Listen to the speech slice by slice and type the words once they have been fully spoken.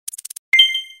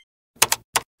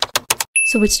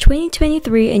So it's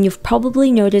 2023 and you've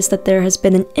probably noticed that there has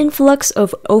been an influx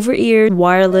of over-ear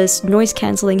wireless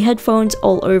noise-cancelling headphones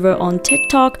all over on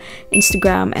TikTok,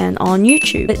 Instagram, and on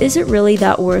YouTube. But is it really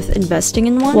that worth investing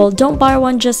in one? Well, don't buy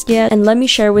one just yet, and let me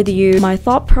share with you my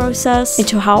thought process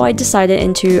into how I decided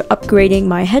into upgrading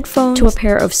my headphones to a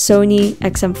pair of Sony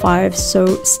XM5s,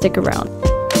 so stick around.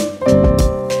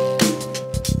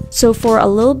 So for a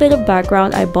little bit of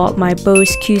background, I bought my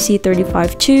Bose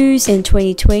QC35-2s in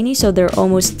 2020, so they're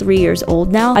almost 3 years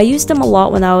old now. I used them a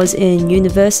lot when I was in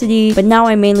university, but now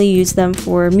I mainly use them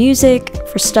for music,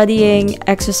 for studying,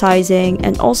 exercising,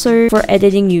 and also for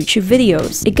editing YouTube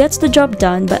videos. It gets the job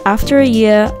done, but after a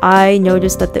year, I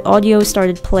noticed that the audio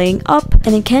started playing up,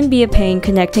 and it can be a pain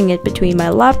connecting it between my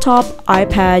laptop,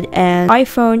 iPad, and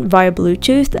iPhone via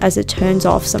Bluetooth as it turns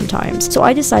off sometimes. So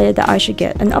I decided that I should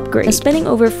get an upgrade. Now, spending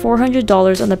over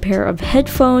 $400 on a pair of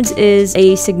headphones is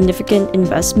a significant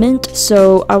investment,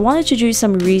 so I wanted to do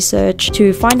some research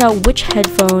to find out which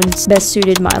headphones best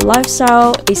suited my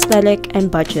lifestyle, aesthetic, and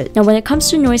budget. Now when it comes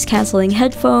to noise cancelling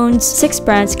headphones, 6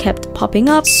 brands kept popping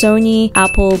up: Sony,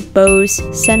 Apple, Bose,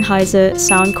 Sennheiser,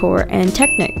 Soundcore, and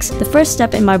Technics. The first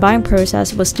step in my buying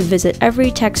process was to visit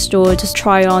every tech store to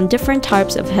try on different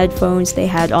types of headphones they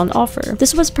had on offer.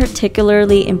 This was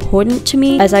particularly important to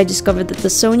me as I discovered that the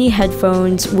Sony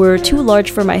headphones were too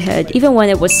large for my head, even when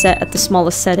it was set at the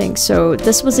smallest setting, so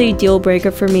this was a deal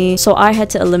breaker for me, so I had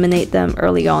to eliminate them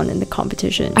early on in the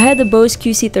competition. I had the Bose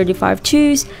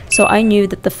QC35-2s, so I knew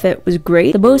that the fit was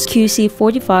great. The Bose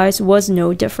QC45s was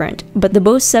no different, but the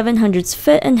Bose 700's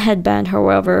fit and headband,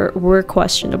 however, were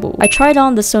questionable. I tried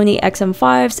on the Sony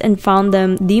XM5s and found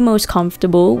them the most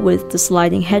comfortable, with the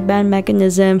sliding headband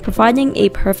mechanism providing a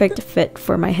perfect fit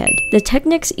for my head. The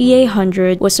Technics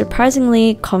EA100 was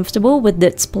surprisingly comfortable with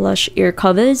its plush ear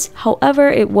covers, however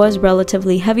it was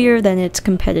relatively heavier than its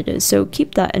competitors, so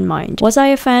keep that in mind. Was I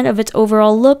a fan of its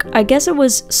overall look? I guess it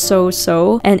was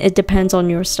so-so, and it depends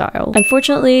on your style.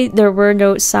 Unfortunately, there were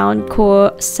no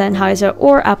soundcore, Sennheiser,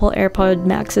 or Apple AirPod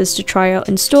Maxes to try out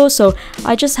in store, so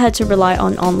I just had to rely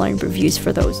on online reviews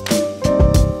for those.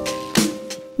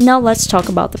 Now let's talk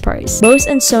about the price. Bose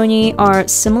and Sony are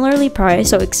similarly priced,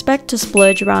 so expect to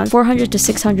splurge around 400 to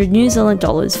 600 New Zealand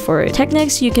dollars for it.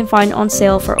 Technics you can find on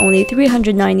sale for only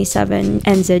 397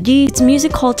 NZD. Its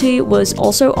music quality was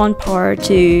also on par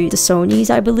to the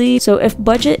Sony's, I believe, so if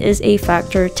budget is a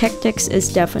factor, Technics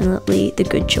is definitely the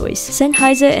good choice.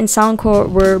 Sennheiser and Soundcore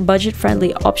were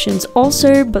budget-friendly options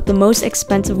also, but the most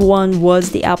expensive one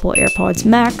was the Apple AirPods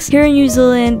Max. Here in New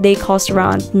Zealand, they cost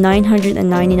around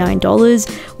 $999,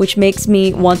 which makes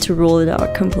me want to rule it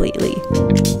out completely.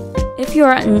 If you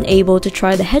are unable to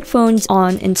try the headphones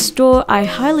on in store, I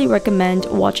highly recommend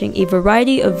watching a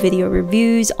variety of video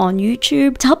reviews on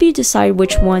YouTube to help you decide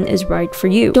which one is right for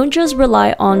you. Don't just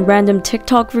rely on random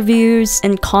TikTok reviews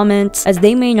and comments, as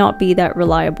they may not be that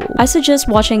reliable. I suggest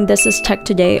watching This Is Tech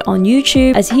Today on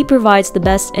YouTube, as he provides the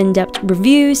best in-depth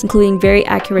reviews, including very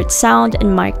accurate sound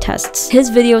and mic tests.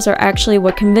 His videos are actually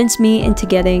what convinced me into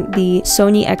getting the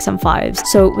Sony XM5s.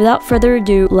 So without further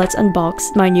ado, let's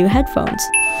unbox my new headphones.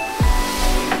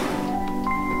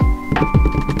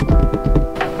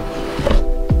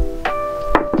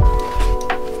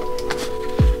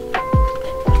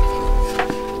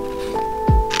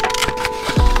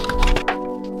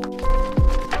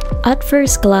 At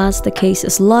first glance, the case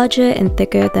is larger and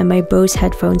thicker than my Bose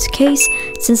headphones case,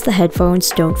 since the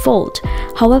headphones don't fold.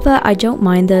 However, I don't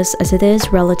mind this, as it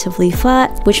is relatively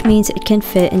flat, which means it can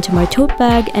fit into my tote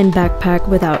bag and backpack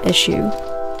without issue.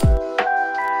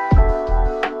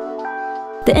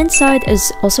 The inside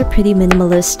is also pretty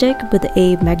minimalistic, with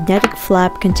a magnetic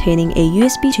flap containing a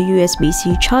USB to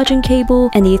USB-C charging cable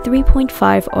and a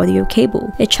 3.5 audio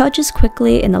cable. It charges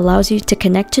quickly and allows you to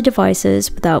connect to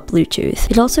devices without Bluetooth.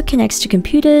 It also connects to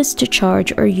computers to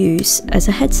charge or use as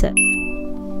a headset.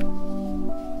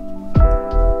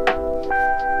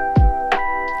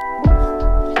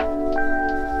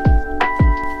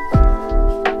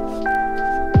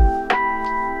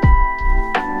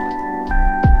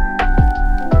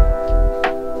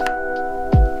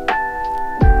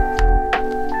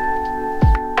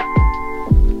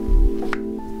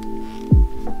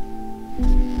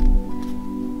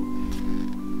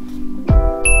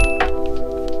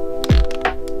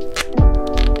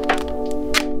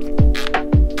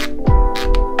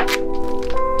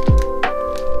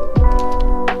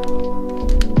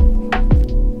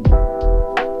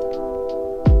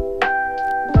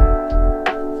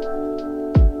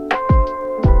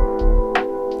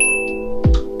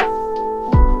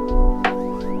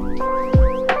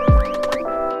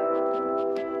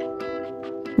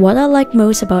 What I like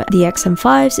most about the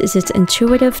XM5s is its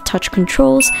intuitive touch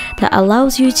controls that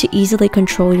allows you to easily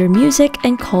control your music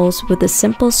and calls with a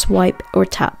simple swipe or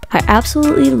tap. I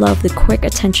absolutely love the quick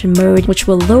attention mode, which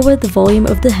will lower the volume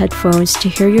of the headphones to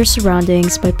hear your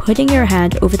surroundings by putting your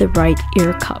hand over the right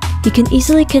ear cup. You can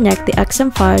easily connect the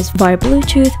XM5s via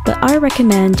Bluetooth, but I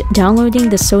recommend downloading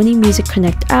the Sony Music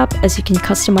Connect app, as you can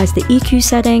customize the EQ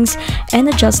settings and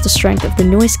adjust the strength of the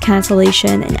noise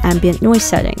cancellation and ambient noise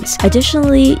settings.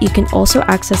 Additionally, you can also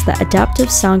access the adaptive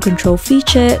sound control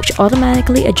feature, which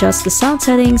automatically adjusts the sound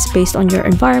settings based on your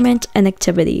environment and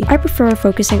activity. I prefer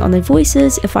focusing on the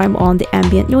voices if I'm on the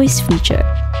ambient noise feature.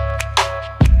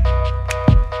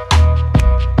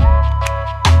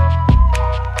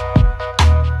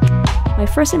 My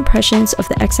first impressions of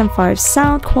the XM5's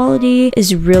sound quality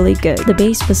is really good. The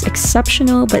bass was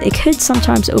exceptional, but it could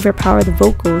sometimes overpower the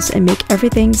vocals and make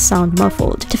everything sound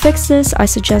muffled. To fix this, I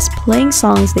suggest playing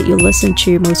songs that you listen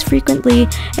to most frequently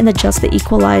and adjust the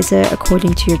equalizer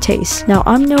according to your taste. Now,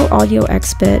 I'm no audio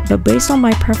expert, but based on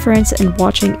my preference and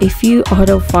watching a few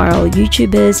audiophile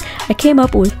YouTubers, I came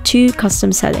up with 2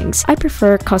 custom settings. I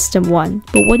prefer custom 1,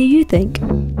 but what do you think?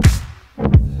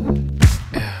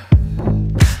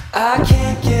 I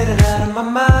can't get it out of my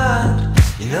mind.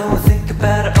 You know I think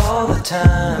about it all the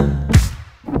time.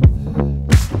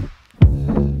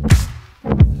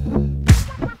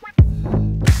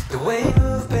 The way you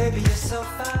move, baby, you're so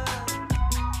fine.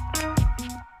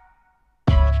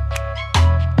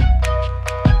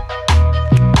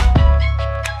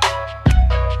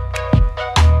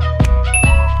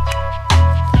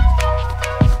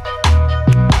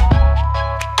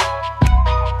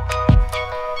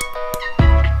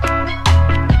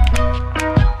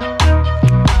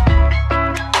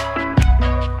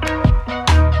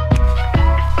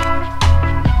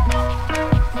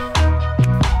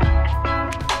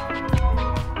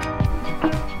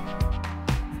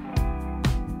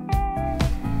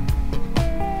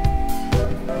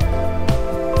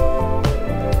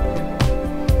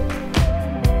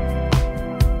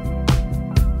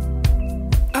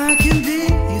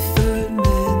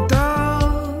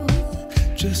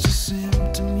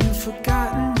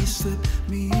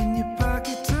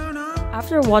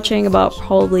 After watching about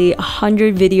probably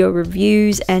 100 video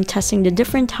reviews and testing the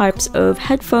different types of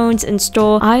headphones in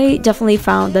store, I definitely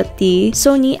found that the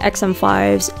Sony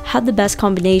XM5s had the best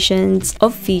combinations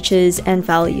of features and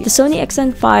value. The Sony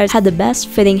XM5s had the best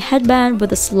fitting headband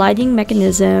with a sliding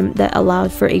mechanism that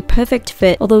allowed for a perfect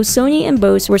fit. Although Sony and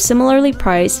Bose were similarly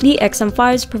priced, the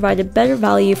XM5s provided better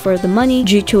value for the money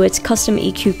due to its custom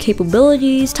EQ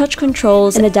capabilities, touch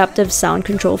controls, and adaptive sound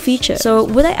control feature. So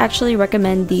would I actually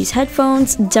recommend these headphones?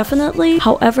 Definitely.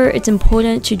 However, it's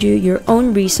important to do your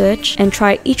own research and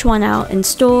try each one out in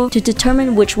store to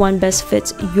determine which one best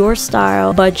fits your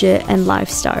style, budget, and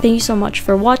lifestyle. Thank you so much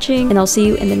for watching, and I'll see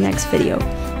you in the next video.